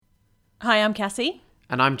Hi, I'm Cassie,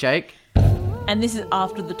 And I'm Jake. and this is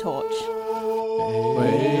After the Torch,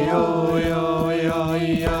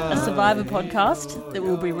 a Survivor podcast that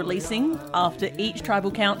we'll be releasing after each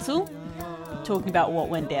tribal council, talking about what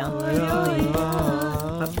went down.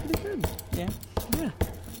 That's pretty good. Yeah.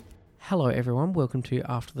 Hello, everyone. Welcome to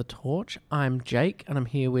After the Torch. I'm Jake, and I'm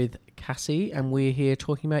here with Cassie, and we're here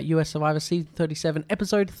talking about US Survivor Season 37,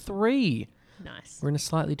 Episode 3. Nice. We're in a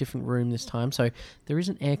slightly different room this time, so there is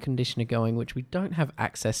an air conditioner going, which we don't have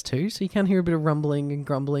access to, so you can hear a bit of rumbling and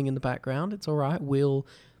grumbling in the background. It's all right. We'll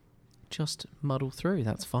just muddle through.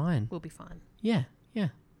 That's fine. We'll be fine. Yeah.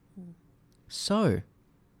 So,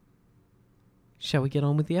 shall we get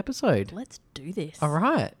on with the episode? Let's do this. All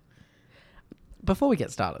right. Before we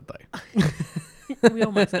get started, though, We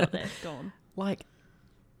almost got there. Go on. like,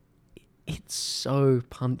 it's so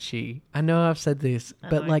punchy. I know I've said this,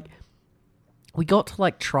 but know. like, we got to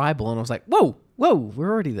like tribal, and I was like, whoa, we're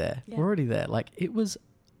already there. Yeah. We're already there. Like, it was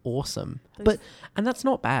awesome. Those- And that's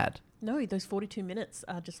not bad. No, those 42 minutes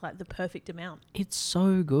are just like the perfect amount. It's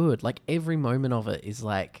so good. Like, every moment of it is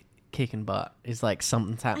like kicking butt. Is like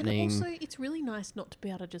something's happening. And also, it's really nice not to be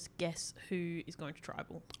able to just guess who is going to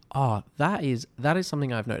tribal. Oh, that is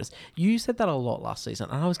something I've noticed. You said that a lot last season,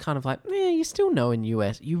 and I was kind of like, you still know in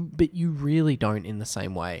US, but you really don't in the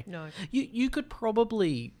same way. No. You could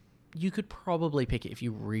probably pick it if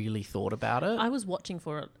you really thought about it. I was watching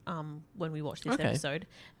for it when we watched this Okay. episode,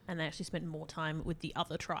 and they actually spent more time with the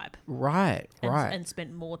other tribe. Right. And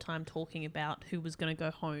spent more time talking about who was going to go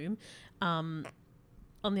home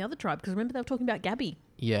on the other tribe. Because remember, they were talking about Gabby.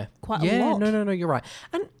 Yeah. Quite a lot. No, you're right.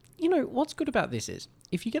 And, you know, what's good about this is,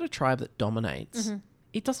 if you get a tribe that dominates, Mm-hmm.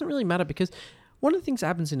 it doesn't really matter, because one of the things that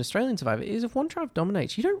happens in Australian Survivor is if one tribe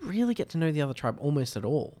dominates, you don't really get to know the other tribe almost at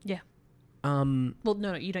all. Yeah. Well,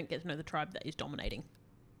 no, you don't get to know the tribe that is dominating.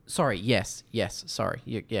 Sorry, yes, sorry.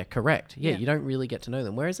 Yeah, correct. Yeah, Yeah. you don't really get to know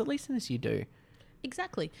them, whereas at least in this you do.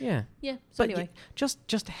 Exactly. Yeah. Yeah. So But anyway,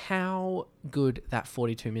 just how good that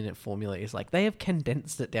 42-minute formula is. Like, they have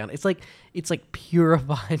condensed it down. It's like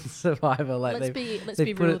purified Survivor. Like, let's they've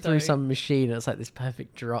be put real it through though. some machine, and it's like this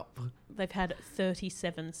perfect drop. They've had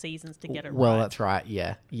 37 seasons to get it Well, right. that's right.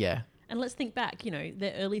 Yeah. And let's think back,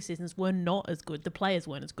 their early seasons were not as good. The players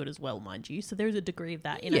weren't as good as well, mind you. So there is a degree of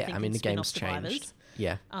that in, Yeah, I mean, in the spin-off game's Survivors. changed.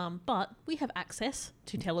 Yeah. But we have access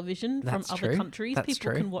to television That's from other true. countries. That's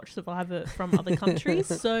People true. can watch Survivor from other countries.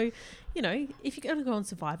 So, if you're going to go on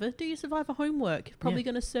Survivor, do your Survivor homework. Probably Yeah.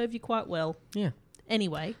 going to serve you quite well. Yeah.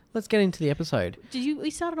 Anyway, Let's get into the episode. we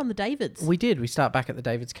started on the Davids. We did. We start back at the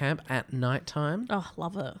Davids camp at night time. Oh,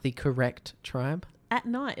 love it. The correct tribe. At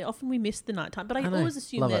night. Often we miss the nighttime, but I know. always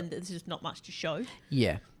assume Love then it. that there's just not much to show.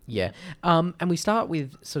 Yeah. And we start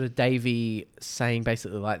with sort of Davey saying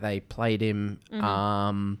basically like they played him.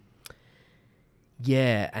 Mm-hmm.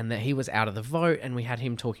 And that he was out of the vote, and we had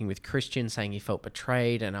him talking with Christian saying he felt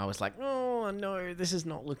betrayed, and I was like, oh no, this is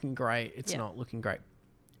not looking great. It's Yeah. not looking great.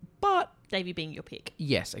 But Davey being your pick.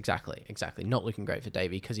 yes, exactly. Not looking great for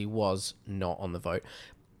Davey because he was not on the vote.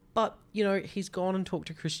 But, he's gone and talked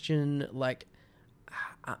to Christian. Like,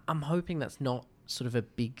 I'm hoping that's not sort of a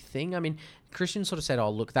big thing. I mean, Christian sort of said, oh,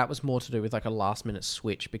 look, that was more to do with like a last minute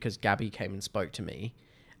switch because Gabby came and spoke to me,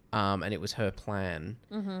 and it was her plan.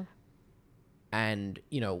 Mm-hmm. And,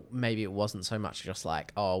 maybe it wasn't so much just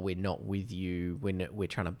like, oh, we're not with you. We're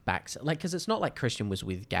trying to back... Like, because it's not like Christian was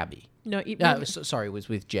with Gabby. No, it Sorry, was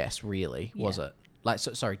with Jess, really, was Yeah. it? Like,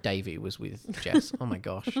 sorry, Davey was with Jess. Oh, my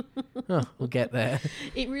gosh. Oh, we'll get there.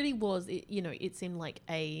 It really was. It seemed like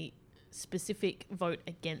a specific vote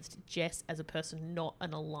against Jess as a person, not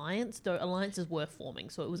an alliance. Though alliances were forming,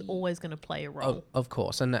 so it was always going to play a role. Of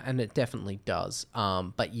course, and it definitely does.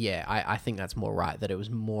 But yeah, I think that's more right, that it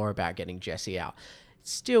was more about getting Jesse out.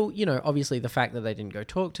 Still, obviously the fact that they didn't go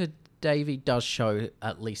talk to Davey does show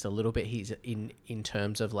at least a little bit he's in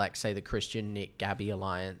terms of, like, say, the Christian, Nick, Gabby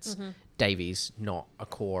alliance. Mm-hmm. Davey's not a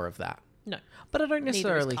core of that. No, But I don't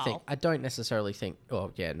Neither is necessarily think...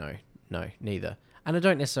 Oh, yeah, no, neither. And I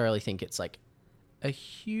don't necessarily think it's, like, a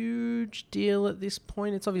huge deal at this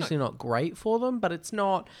point. It's obviously not great for them, but it's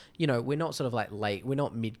not, we're not sort of, like, late. We're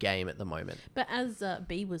not mid-game at the moment. but as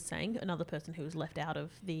B was saying, another person who was left out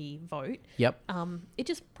of the vote. Yep. It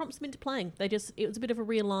just prompts them into playing. It was a bit of a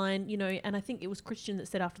realign, and I think it was Christian that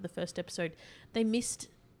said after the first episode they missed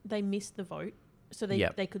the vote, so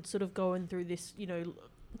they could sort of go in through this,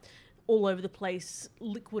 all over the place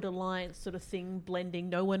liquid alliance sort of thing, blending.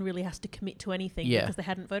 No one really has to commit to anything because they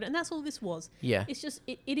hadn't voted, and that's all this was. Yeah. It's just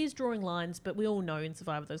it is drawing lines, but we all know in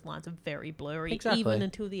Survivor those lines are very blurry, Exactly. even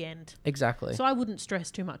until the end. Exactly. So I wouldn't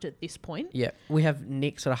stress too much at this point. Yeah, we have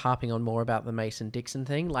Nick sort of harping on more about the Mason Dixon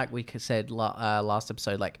thing. Like we said last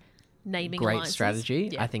episode, like, naming great alliances. strategy.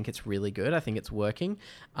 Yeah. I think it's really good. I think it's working.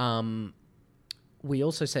 We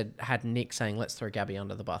also had Nick saying, let's throw Gabby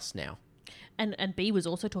under the bus now. And B was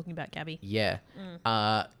also talking about Gabby. Yeah.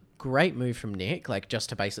 Great move from Nick, like just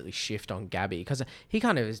to basically shift on Gabby, because he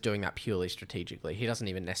kind of is doing that purely strategically. He doesn't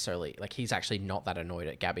even necessarily, like, he's actually not that annoyed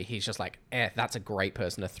at Gabby. He's just like, that's a great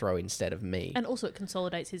person to throw instead of me. And also it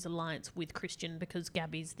consolidates his alliance with Christian because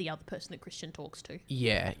Gabby's the other person that Christian talks to.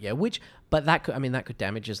 Yeah, but that could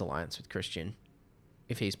damage his alliance with Christian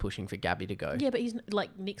if he's pushing for Gabby to go. Yeah, but he's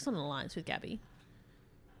like, Nick's on an alliance with Gabby.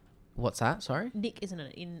 What's that? Sorry? Nick isn't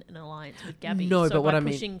in an alliance with Gabby. No, so but what by I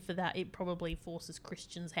mean... pushing for that, it probably forces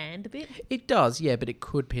Christian's hand a bit. It does, yeah, but it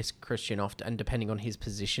could piss Christian off, and depending on his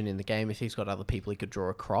position in the game, if he's got other people he could draw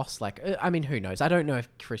across, like, I mean, who knows? I don't know if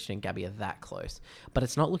Christian and Gabby are that close, but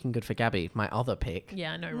it's not looking good for Gabby, my other pick.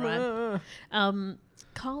 Yeah, I know, right?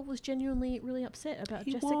 Carl was genuinely really upset about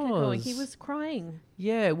Jessica going. He was crying.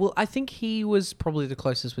 Yeah, well, I think he was probably the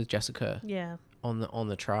closest with Jessica. Yeah. On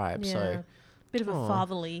the tribe, so... Bit of a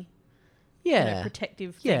fatherly... Yeah.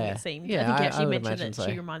 protective thing, it seemed. Yeah, I think he actually mentioned that so.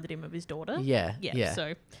 she reminded him of his daughter. Yeah.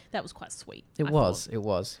 So that was quite sweet. It was.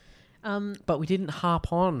 But we didn't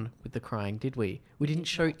harp on with the crying, did we? We didn't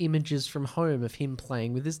show images from home of him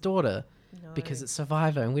playing with his daughter. No. Because it's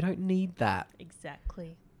Survivor and we don't need that.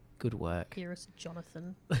 Exactly. Good work. Here's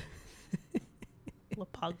Jonathan.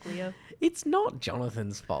 LaPuglia. It's not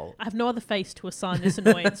Jonathan's fault. I have no other face to assign this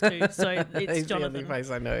annoyance to, so it's He's Jonathan. the only face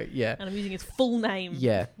I know, yeah. And I'm using his full name.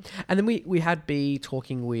 Yeah. And then we had B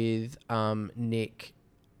talking with Nick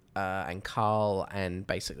and Carl, and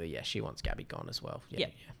basically, she wants Gabby gone as well. Yeah.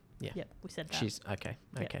 Yep, we said that. She's okay.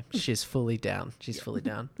 She's fully down. Fully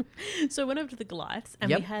down. So went over to the Goliaths,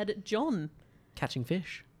 and we had John catching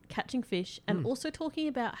fish, and also talking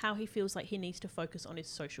about how he feels like he needs to focus on his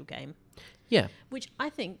social game. Yeah. Which I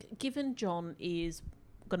think, given John is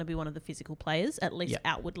going to be one of the physical players, at least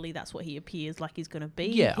outwardly that's what he appears like he's going to be.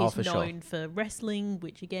 Yeah, he's known for wrestling,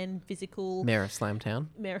 which again, physical. Mayor of Slamtown.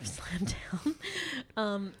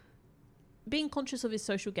 Being conscious of his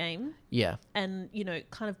social game. Yeah. And,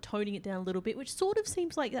 kind of toning it down a little bit, which sort of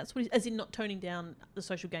seems like that's what as in not toning down the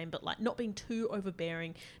social game, but like not being too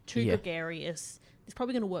overbearing, too gregarious. It's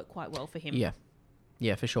probably going to work quite well for him. Yeah.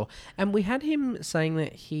 Yeah, for sure. And we had him saying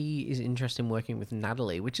that he is interested in working with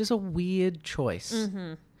Natalie, which is a weird choice.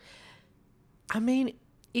 Mm-hmm. I mean,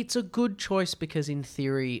 it's a good choice because in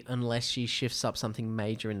theory, unless she shifts up something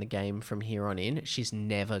major in the game from here on in, she's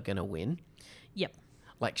never going to win. Yep.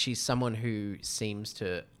 Like, she's someone who seems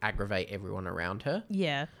to aggravate everyone around her.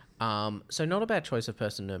 Yeah. So not a bad choice of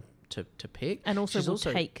person to pick. And also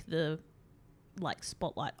take the,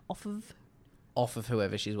 spotlight off of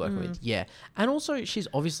whoever she's working with. Yeah. And also, she's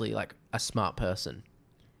obviously, a smart person.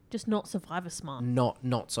 Just not Survivor smart.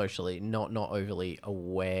 Not socially, not overly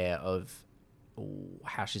aware of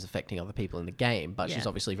how she's affecting other people in the game, but she's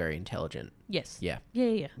obviously very intelligent. Yes. Yeah.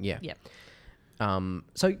 Yeah.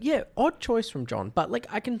 So yeah, odd choice from John, but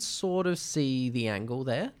I can sort of see the angle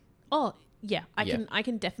there. Oh, yeah. I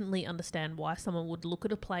can definitely understand why someone would look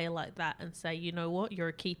at a player like that and say, you know what, you're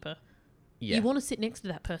a keeper. Yeah. You want to sit next to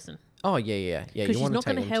that person. Oh, yeah. Because she's not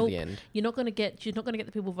going to help. To the end. She's not going to get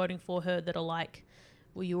the people voting for her that are like,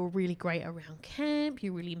 well, you were really great around camp.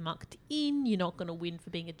 You really mucked in. You're not going to win for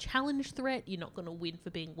being a challenge threat. You're not going to win for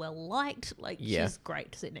being well liked. She's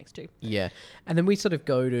great to sit next to. Yeah. And then we sort of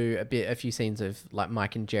go to a few scenes of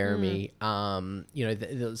Mike and Jeremy,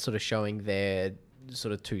 the sort of showing their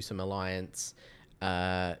sort of twosome alliance.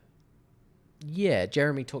 Jeremy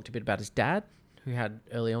talked a bit about his dad, who had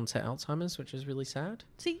early onset Alzheimer's, which is really sad.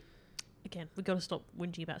 See, again, we've got to stop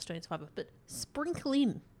whinging about Australian Survivor, but sprinkle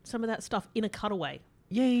in some of that stuff in a cutaway.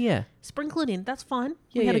 Yeah. Sprinkle it in. That's fine.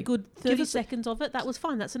 We had a good 30 seconds of it. That was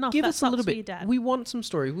fine. That's enough. Give that us a little bit. Your dad. We want some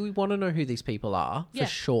story. We want to know who these people are, for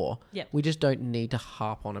sure. Yeah. We just don't need to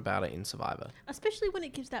harp on about it in Survivor. Especially when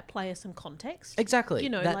it gives that player some context. Exactly.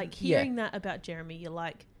 Hearing that about Jeremy, you're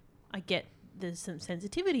like, I get there's some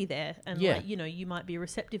sensitivity there. And you might be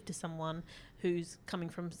receptive to someone who's coming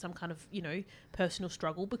from some kind of, personal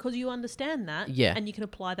struggle because you understand that. Yeah. And you can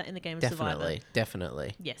apply that in the game of Survivor.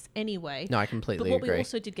 Definitely. Yes. Anyway. No, I completely agree. But what we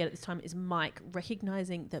also did get at this time is Mike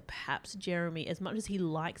recognizing that perhaps Jeremy, as much as he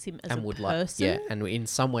likes him as a person. And in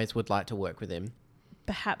some ways would like to work with him.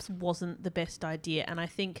 Perhaps wasn't the best idea. And I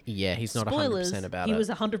think... Yeah, he's not spoilers, 100% about he it. He was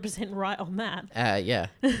 100% right on that. Yeah.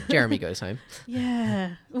 Jeremy goes home.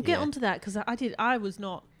 Yeah. We'll get onto that because I was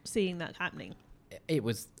not seeing that happening. It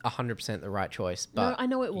was 100% the right choice. But no, I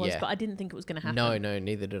know it was, but I didn't think it was going to happen. No,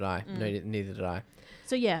 neither did I. No, neither did I.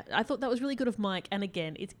 So yeah, I thought that was really good of Mike. And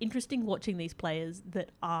again, it's interesting watching these players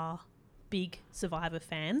that are big Survivor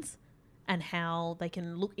fans and how they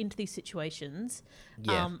can look into these situations.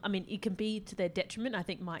 I mean, it can be to their detriment. I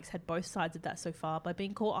think Mike's had both sides of that so far by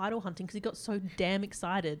being caught idle hunting because he got so damn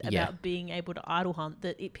excited about being able to idle hunt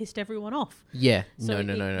that it pissed everyone off. Yeah. So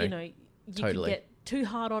no. You know, you can get too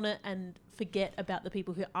hard on it and forget about the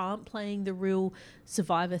people who aren't playing the real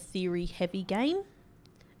Survivor theory heavy game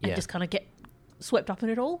and just kind of get swept up in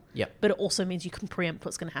it all. Yep. But it also means you can preempt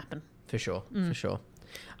what's going to happen. For sure.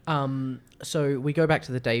 So we go back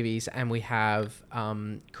to the Davies and we have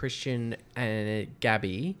Christian and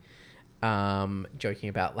Gabby joking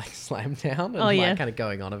about like Slam Down and kind of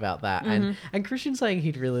going on about that. And Christian saying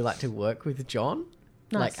he'd really like to work with John.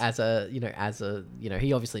 Nice. Like as a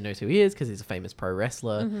he obviously knows who he is because he's a famous pro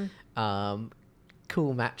wrestler.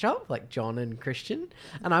 Cool matchup, like John and Christian.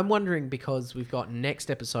 And I'm wondering, because we've got next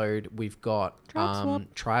episode, we've got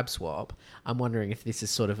Tribe Swap. I'm wondering if this is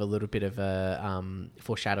sort of a little bit of a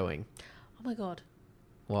foreshadowing. Oh my God.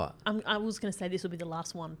 What? I was going to say this will be the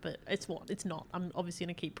last one, but it's not. I'm obviously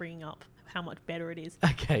going to keep bringing up how much better it is.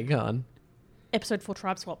 Okay, go on. Episode 4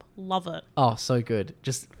 Tribe Swap. Love it. Oh, so good.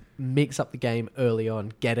 Just mix up the game early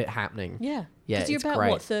on. Get it happening. Yeah. Yeah, because you're about,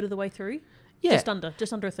 great. third of the way through? Yeah.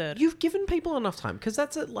 Just under a third. You've given people enough time because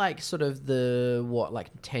that's at like sort of the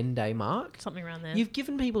 10-day mark, something around there. You've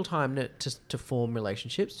given people time to form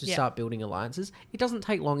relationships, to start building alliances. It doesn't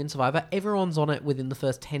take long in Survivor. Everyone's on it within the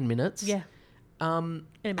first 10 minutes. Yeah. In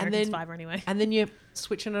American Survivor anyway. And then you're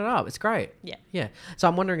switching it up. It's great. Yeah. Yeah. So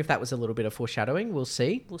I'm wondering if that was a little bit of foreshadowing. We'll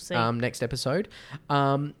see. Next episode.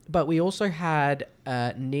 But we also had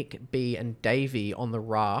Nick, B, and Davey on the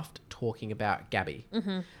raft talking about Gabby.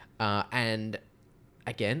 And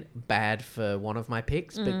again, bad for one of my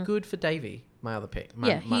picks, but good for Davey, my other pick.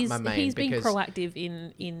 My main, he's been proactive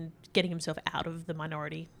in getting himself out of the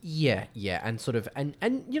minority. Yeah, and sort of and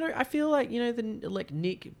I feel like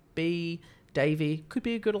Nick, B, Davey could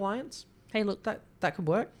be a good alliance. Hey, look, that could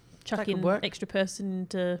work. Chuck in extra person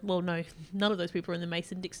to... Well, no, none of those people are in the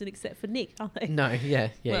Mason-Dixon except for Nick, aren't they? No, yeah.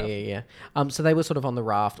 So they were sort of on the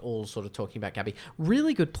raft, all sort of talking about Gabby.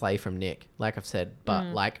 Really good play from Nick, like I've said,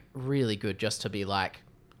 but like really good just to be like,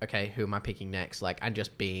 okay, who am I picking next? Like, and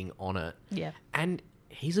just being on it. Yeah. And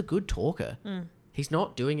he's a good talker. He's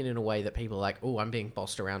not doing it in a way that people are like, oh, I'm being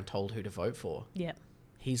bossed around, told who to vote for. Yeah.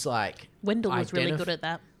 He's like... Wendell was really good at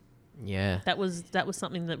that. Yeah. That was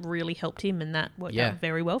something that really helped him, and that worked out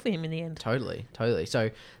very well for him in the end. Totally. So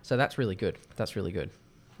that's really good.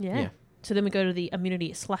 Yeah. So then we go to the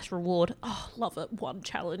immunity/reward. Oh, love it. One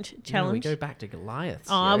challenge. We go back to Goliath.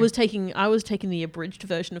 Oh, I was taking the abridged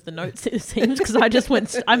version of the notes, it seems, because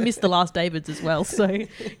I missed the last Davids as well. So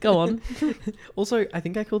go on. Also, I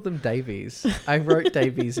think I called them Davies. I wrote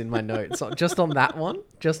Davies in my notes just on that one.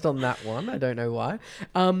 I don't know why.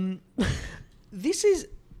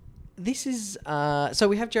 This is so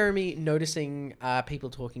we have Jeremy noticing people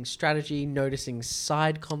talking strategy, noticing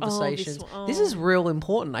side conversations. This is real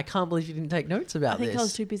important. I can't believe you didn't take notes about this. I think I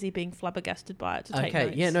was too busy being flabbergasted by it to take notes.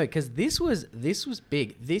 Okay, yeah, no, because this was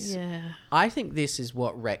big. I think this is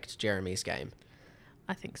what wrecked Jeremy's game.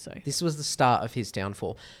 I think so. This was the start of his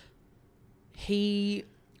downfall. He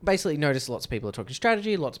basically noticed lots of people are talking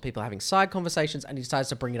strategy, lots of people are having side conversations, and he decides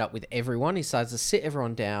to bring it up with everyone. He decides to sit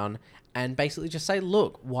everyone down and basically just say,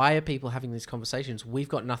 look, why are people having these conversations? We've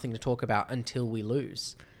got nothing to talk about until we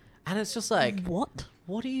lose. And it's just like... What?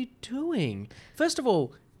 What are you doing? First of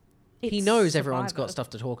all, he knows everyone's got stuff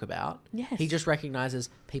to talk about. Yes. He just recognizes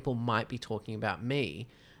people might be talking about me.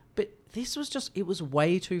 But this was just... It was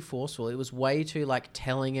way too forceful. It was way too, like,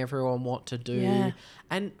 telling everyone what to do. Yeah.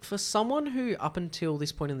 And for someone who, up until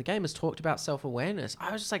this point in the game, has talked about self-awareness,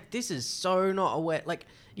 I was just like, this is so not aware... Like...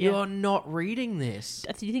 Yeah. You're not reading this.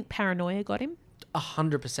 Do you think paranoia got him?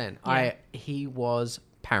 100%. Yeah. He was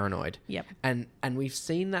paranoid. Yep. And we've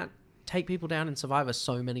seen that take people down in Survivor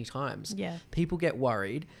so many times. Yeah. People get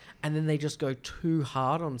worried and then they just go too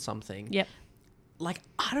hard on something. Yep. Like,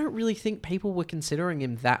 I don't really think people were considering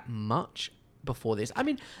him that much before this. I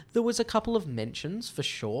mean, there was a couple of mentions for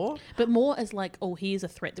sure. But more as like, oh, he is a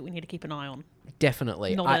threat that we need to keep an eye on.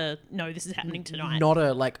 Definitely. No, this is happening tonight. Not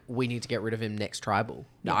a, like, we need to get rid of him next tribal.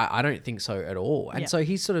 No, I don't think so at all. And so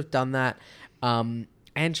he's sort of done that.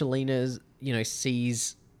 Angelina's,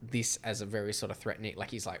 sees this as a very sort of threatening,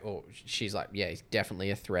 like he's like, oh, she's like, yeah, he's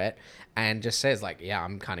definitely a threat. And just says like, yeah,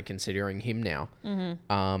 I'm kind of considering him now.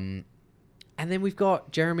 Mm-hmm. And then we've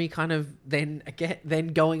got Jeremy kind of then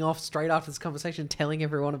going off straight after this conversation, telling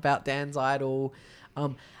everyone about Dan's idol.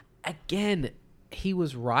 Again, he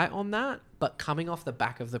was right on that, but coming off the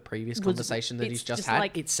back of the previous conversation that he's just had,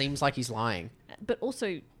 like, it seems like he's lying. But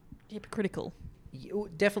also hypocritical.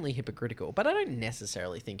 Definitely hypocritical, but I don't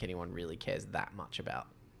necessarily think anyone really cares that much about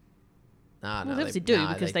Nah, well, no, they obviously do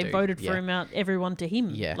because they voted for yeah. him out, everyone to him.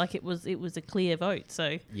 Yeah. Like it was a clear vote.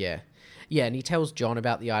 So Yeah. Yeah, and he tells John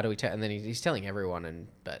about the idol, and then he's telling everyone,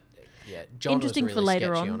 but yeah, John interesting was for really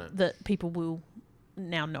later sketchy on it. that people will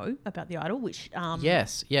now know about the idol, which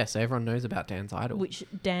yes, everyone knows about Dan's idol. which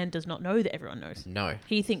Dan does not know that everyone knows. No.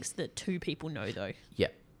 He thinks that 2 people know though. Yeah.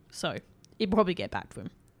 So it'll probably get back to him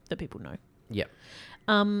that people know. Yeah.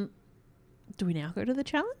 Do we now go to the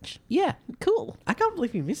challenge? Yeah. Cool. I can't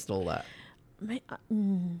believe you missed all that.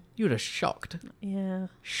 You would have shocked. Yeah.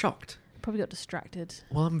 Shocked. Probably got distracted.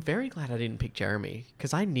 Well, I'm very glad I didn't pick Jeremy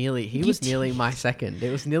because he was nearly my second.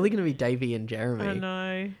 It was nearly going to be Davey and Jeremy. I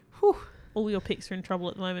know. Whew. All your picks are in trouble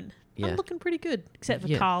at the moment. Yeah. I'm looking pretty good, except for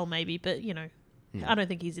Yeah. Carl maybe, but I don't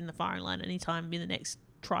think he's in the firing line anytime in the next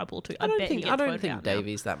tribe or two. I don't think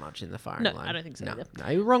Davey's that much in the firing line. No, I don't think so either.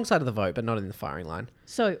 No, wrong side of the vote, but not in the firing line.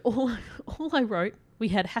 So all I wrote, we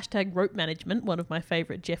had hashtag rope management, one of my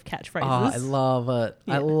favourite Jeff catchphrases. Oh, I love it.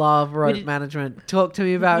 Yeah. I love rope management. Talk to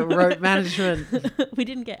me about rope management. We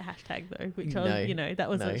didn't get hashtag though, which that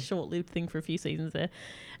was No. a short-lived thing for a few seasons there.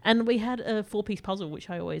 And we had a 4-piece puzzle, which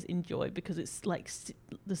I always enjoy because it's like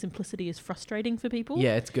the simplicity is frustrating for people.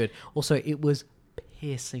 Yeah, it's good. Also, it was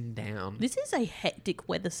pissing down. This is a hectic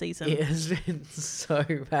weather season. It has been so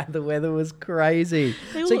bad. The weather was crazy.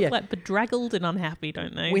 They all look like bedraggled and unhappy,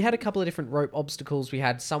 don't they? We had a couple of different rope obstacles. We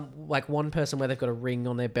had one person where they've got a ring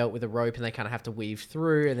on their belt with a rope and they kind of have to weave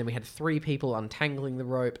through. And then we had 3 people untangling the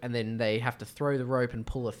rope and then they have to throw the rope and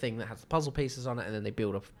pull a thing that has the puzzle pieces on it. And then they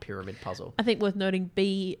build a pyramid puzzle. I think worth noting,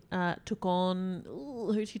 B took on...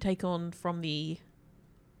 who did she take on from the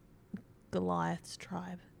Goliath's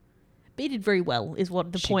tribe? B did very well, is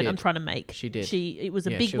what the point I'm trying to make. She did. It was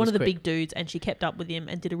one of the big dudes, and she kept up with him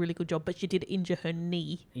and did a really good job. But she did injure her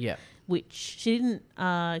knee. Yeah. Which she didn't.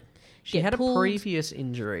 She had a previous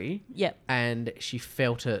injury. Yep. And she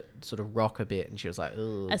felt it sort of rock a bit, and she was like,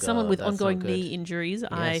 "Oh." As someone with ongoing knee injuries,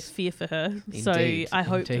 yes. I fear for her. Indeed. So I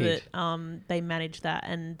hope that they manage that,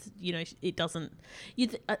 and it doesn't.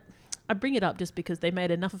 I bring it up just because they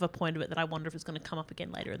made enough of a point of it that I wonder if it's going to come up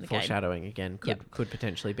again later in the game. Foreshadowing again could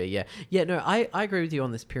potentially be, yeah. Yeah, no, I agree with you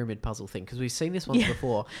on this pyramid puzzle thing because we've seen this once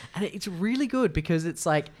before and it's really good because it's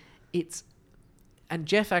like, and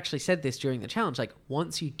Jeff actually said this during the challenge, like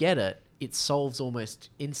once you get it, it solves almost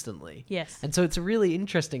instantly. Yes. And so it's really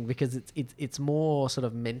interesting because it's more sort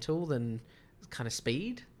of mental than kind of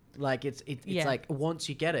speed. Like it's like once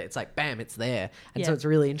you get it, it's like bam, it's there, and so it's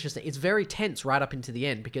really interesting. It's very tense right up into the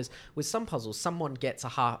end because with some puzzles, someone gets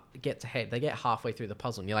ahead, they get halfway through the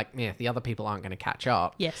puzzle, and you're like, yeah, the other people aren't going to catch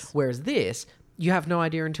up. Yes. Whereas this, you have no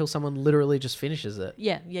idea until someone literally just finishes it.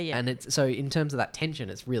 Yeah. And it's so in terms of that tension,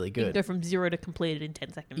 it's really good. You can go from 0 to completed in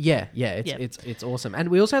 10 seconds. Yeah. It's awesome, and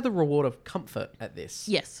we also had the reward of comfort at this.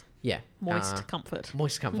 Yes. Yeah. Moist comfort.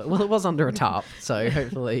 Moist comfort. Well, it was under a tarp, so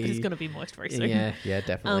hopefully... It's going to be moist very soon. Yeah,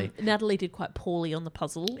 definitely. Natalie did quite poorly on the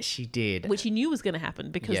puzzle. She did. Which you knew was going to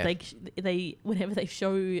happen because they whenever they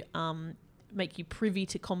show... make you privy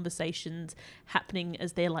to conversations happening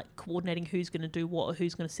as they're like coordinating who's going to do what or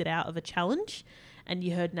who's going to sit out of a challenge. And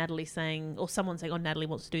you heard Natalie saying... Or someone saying, Natalie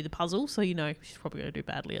wants to do the puzzle. So you know she's probably going to do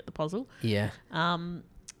badly at the puzzle. Yeah. But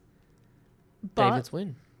David's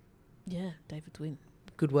win. Yeah, David's win.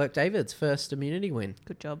 Good work, David's first immunity win.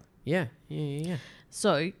 Good job. Yeah.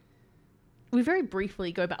 So, we very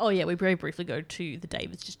briefly go back. Oh, yeah, we very briefly go to the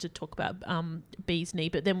Davids just to talk about B's knee,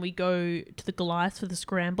 but then we go to the Goliaths for the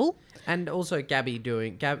scramble. And also Gabby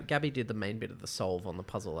did the main bit of the solve on the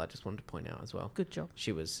puzzle. I just wanted to point out as well. Good job.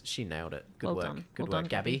 She nailed it. Good well work. Done. Good well work, done,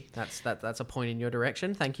 Gabby. That's a point in your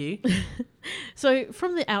direction. Thank you. So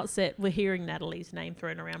from the outset, we're hearing Natalie's name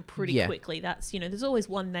thrown around pretty quickly. That's, there's always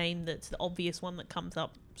one name that's the obvious one that comes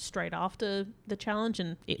up straight after the challenge,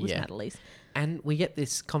 and it was Natalie's. And we get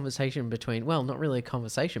this conversation not really a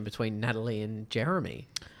conversation between Natalie and Jeremy.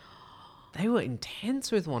 They were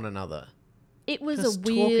intense with one another. It was just a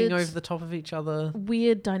weird... talking over the top of each other.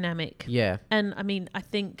 Weird dynamic. Yeah. And, I mean, I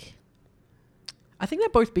think they're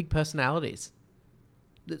both big personalities.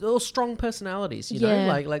 They're all strong personalities, you know?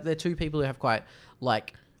 Like they're two people who have quite,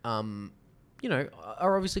 like, are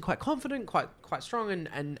obviously quite confident, quite strong,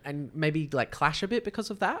 and maybe, like, clash a bit because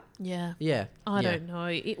of that. Yeah. Yeah. I don't know.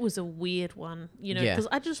 It was a weird one, because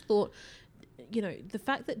I just thought... the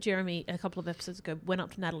fact that Jeremy a couple of episodes ago went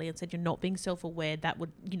up to Natalie and said, you're not being self-aware, that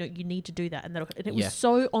would, you need to do that. And it was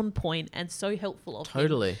so on point and so helpful of him.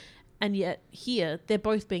 Totally. And yet here, they're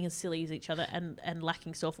both being as silly as each other and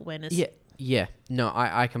lacking self-awareness. Yeah. No,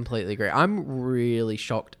 I completely agree. I'm really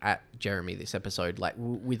shocked at Jeremy this episode. Like,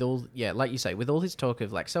 with all, like you say, with all his talk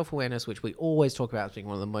of, like, self-awareness, which we always talk about as being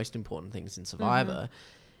one of the most important things in Survivor,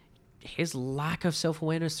 his lack of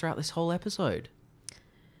self-awareness throughout this whole episode.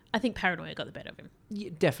 I think paranoia got the better of him. Yeah,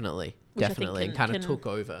 definitely. Definitely. And kind of took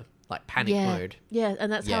over, like panic mode. Yeah,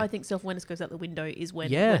 and that's how I think self-awareness goes out the window, is when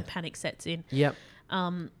panic sets in. Yep.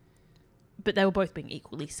 But they were both being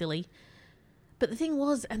equally silly. But the thing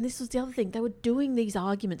was, and this was the other thing, they were doing these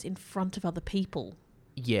arguments in front of other people.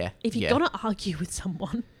 Yeah. If you're going to argue with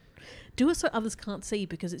someone, do it so others can't see,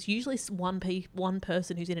 because it's usually one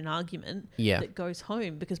person who's in an argument that goes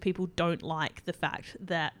home, because people don't like the fact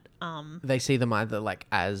that... they see them either like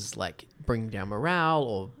as like bringing down morale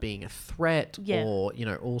or being a threat or, you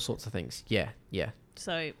know, all sorts of things. Yeah.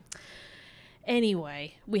 So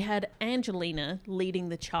anyway, we had Angelina leading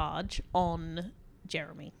the charge on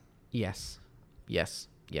Jeremy. Yes,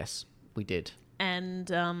 we did.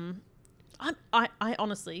 And I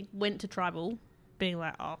honestly went to Tribal being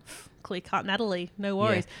like, oh, clear cut Natalie, no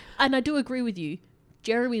worries. Yeah. And I do agree with you.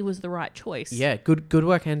 Jeremy was the right choice. Yeah, good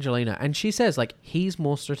work, Angelina. And she says, like, he's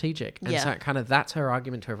more strategic. And so kind of that's her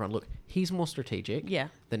argument to everyone. Look, he's more strategic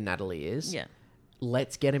than Natalie is. Yeah.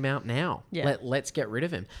 Let's get him out now. Yeah. Let's get rid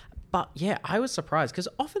of him. But yeah, I was surprised, because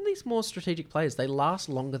often these more strategic players, they last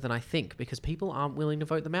longer than I think, because people aren't willing to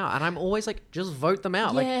vote them out. And I'm always like, just vote them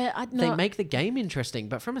out. Yeah, like, they make the game interesting.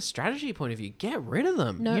 But from a strategy point of view, get rid of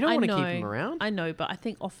them. No, you don't want to keep them around. I know, but I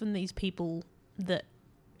think often these people that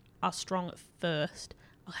are strong at first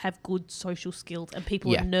have good social skills, and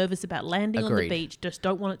people are nervous about landing on the beach, just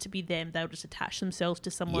don't want it to be them. They'll just attach themselves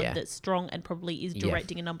to someone that's strong and probably is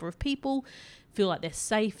directing a number of people, feel like they're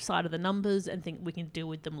safe side of the numbers, and think we can deal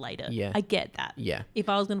with them later. Yeah. I get that. Yeah. If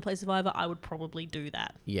I was going to play Survivor, I would probably do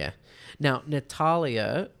that. Yeah. Now,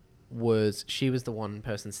 Natalia she was the one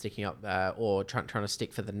person sticking up or trying to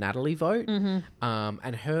stick for the Natalie vote. Mm-hmm.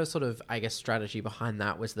 And her sort of, I guess, strategy behind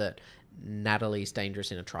that was that Natalie's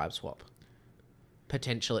dangerous in a tribe swap.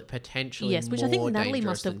 Potentially yes, which I think Natalie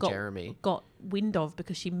must have Jeremy. got wind of,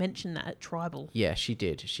 because she mentioned that at Tribal. Yeah, she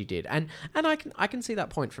did, and I can see that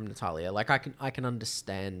point from Natalia. Like I can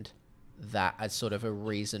understand that as sort of a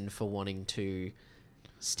reason for wanting to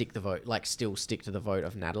stick the vote, like still stick to the vote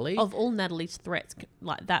of Natalie. Of all Natalie's threats,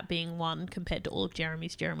 like that being one compared to all of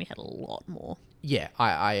Jeremy's, Jeremy had a lot more. Yeah,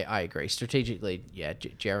 I agree. Strategically, yeah,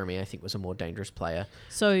 Jeremy I think was a more dangerous player.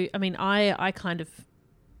 So I mean, I kind of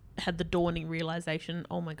had the dawning realization,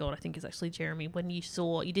 oh my god, I think it's actually Jeremy, when you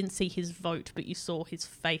didn't see his vote, but you saw his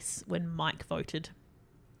face when Mike voted.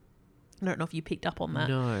 I don't know if you picked up on that.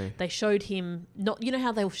 No. They showed him, not, you know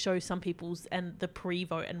how they'll show some people's and the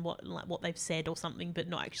pre-vote and what they've said or something, but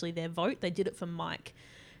not actually their vote. They did it for Mike,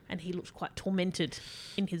 and he looked quite tormented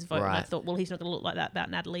in his vote. Right. And I thought, well, he's not going to look like that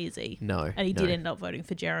about Natalie, is he? No. And he did end up voting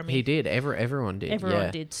for Jeremy. He did. Everyone did.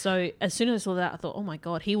 Everyone did. So as soon as I saw that, I thought, oh my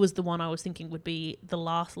God, he was the one I was thinking would be the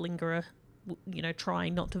last lingerer, you know,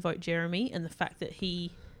 trying not to vote Jeremy. And the fact that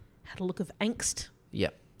he had a look of angst.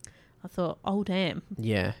 Yep. I thought, oh, damn.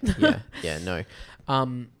 Yeah, no.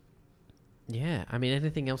 Yeah, I mean,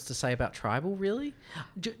 anything else to say about Tribal, really?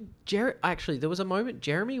 Actually, there was a moment,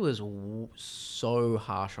 Jeremy was so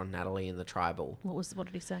harsh on Natalie in the Tribal. What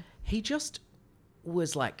did he say? He just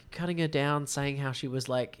was, like, cutting her down, saying how she was,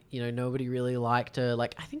 like, you know, nobody really liked her.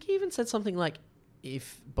 Like, I think he even said something like,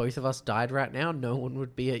 if both of us died right now, no one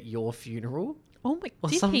would be at your funeral. Oh, my... Or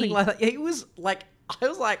something like that. It was, like... I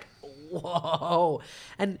was like, whoa.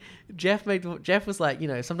 And Jeff was like, you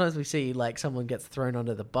know, sometimes we see like someone gets thrown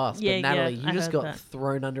under the bus, but Natalie, you just got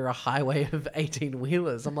thrown under a highway of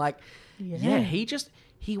 18-wheelers. I'm like,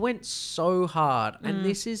 he went so hard. And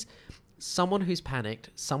this is someone who's panicked,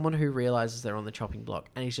 someone who realizes they're on the chopping block,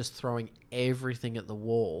 and he's just throwing everything at the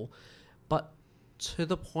wall. But to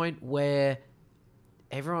the point where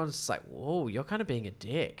everyone's just like, whoa, you're kind of being a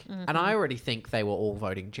dick. Mm-hmm. And I already think they were all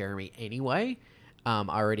voting Jeremy anyway. I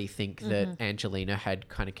already think that Angelina had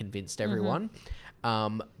kind of convinced everyone.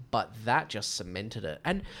 But that just cemented it.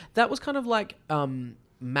 And that was kind of like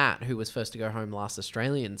Matt, who was first to go home last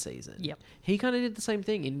Australian season. Yep. He kind of did the same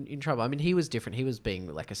thing in Trouble. I mean, he was different. He was being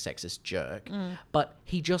like a sexist jerk. But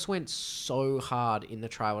he just went so hard in the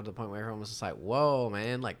trial to the point where everyone was just like, whoa,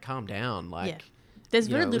 man, like, calm down. Like, there's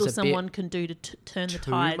very little someone can do to turn the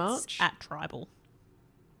tides at Tribal.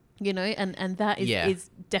 You know, and that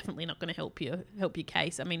is definitely not going to help your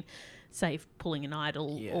case. I mean, say pulling an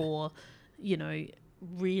idol or, you know,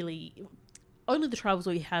 really only the tribals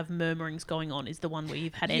where you have murmurings going on is the one where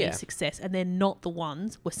you've had any success, and they're not the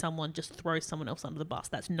ones where someone just throws someone else under the bus.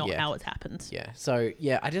 That's not how it happens. Yeah. So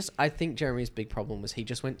I think Jeremy's big problem was he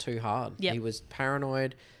just went too hard. Yep. He was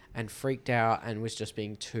paranoid and freaked out and was just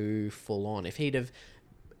being too full on. If he'd have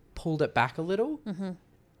pulled it back a little.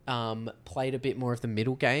 played a bit more of the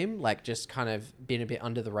middle game, like just kind of been a bit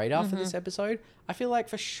under the radar for this episode, I feel like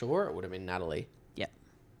for sure it would have been Natalie. Yep.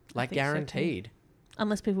 Like guaranteed. So,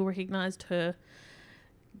 unless people recognised her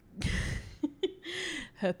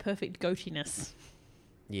her perfect goatiness.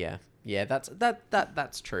 Yeah. Yeah,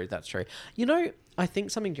 that's true. That's true. You know, I think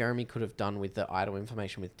something Jeremy could have done with the idle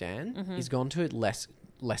information with Dan is gone to less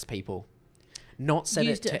people. Not said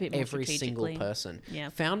it to every single person. Yeah.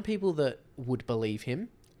 Found people that would believe him.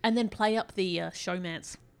 And then play up the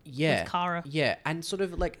showmance. Yeah. With Cara. Yeah. And sort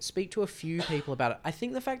of like speak to a few people about it. I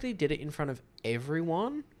think the fact that he did it in front of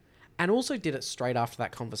everyone and also did it straight after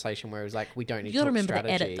that conversation where it was like, we don't need to talk strategy. You got to remember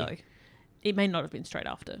the edit though. It may not have been straight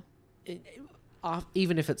after.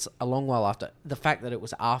 Even if it's a long while after, the fact that it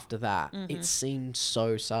was after that, it seemed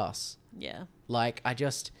so sus. Yeah. Like, I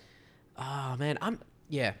just... Oh, man.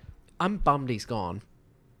 I'm bummed he's gone.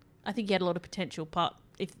 I think he had a lot of potential, but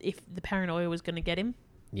if the paranoia was going to get him,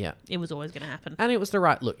 yeah, it was always going to happen. And it was the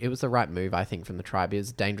right move, I think, from the tribe. He was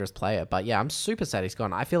a dangerous player. But yeah, I'm super sad he's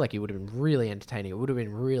gone. I feel like he would have been really entertaining. It would have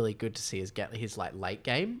been really good to see his like late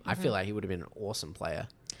game. I feel like he would have been an awesome player.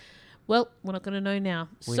 Well, we're not going to know now.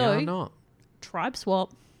 We are not. Tribe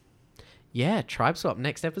swap. Yeah, tribe swap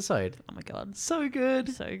next episode. Oh my god, so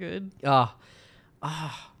good, so good.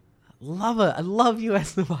 Love it. I love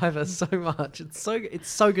US Survivor so much. It's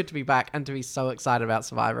so good to be back and to be so excited about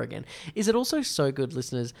Survivor again. Is it also so good,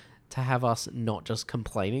 listeners, to have us not just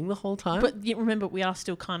complaining the whole time? But remember, we are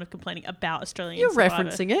still kind of complaining about Australian You're Survivor.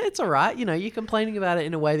 Referencing it. It's all right. You know, you're complaining about it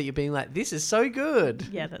in a way that you're being like, this is so good.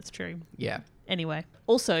 Yeah, that's true. Yeah. Anyway,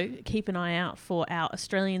 also keep an eye out for our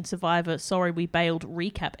Australian Survivor Sorry We Bailed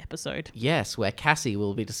recap episode. Yes, where Cassie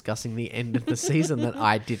will be discussing the end of the season that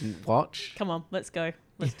I didn't watch. Come on, let's go.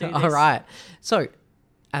 Let's do this. All right. So,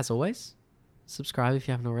 as always, subscribe if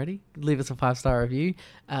you haven't already. Leave us a 5-star review.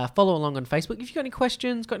 Follow along on Facebook. If you've got any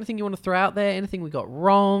questions, got anything you want to throw out there, anything we got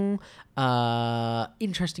wrong,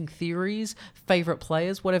 interesting theories, favourite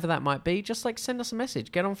players, whatever that might be, just like send us a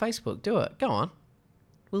message. Get on Facebook. Do it. Go on.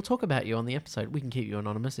 We'll talk about you on the episode. We can keep you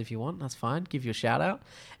anonymous if you want. That's fine. Give you a shout out.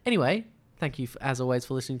 Anyway, thank you, as always,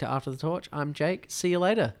 for listening to After the Torch. I'm Jake. See you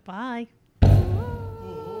later. Bye.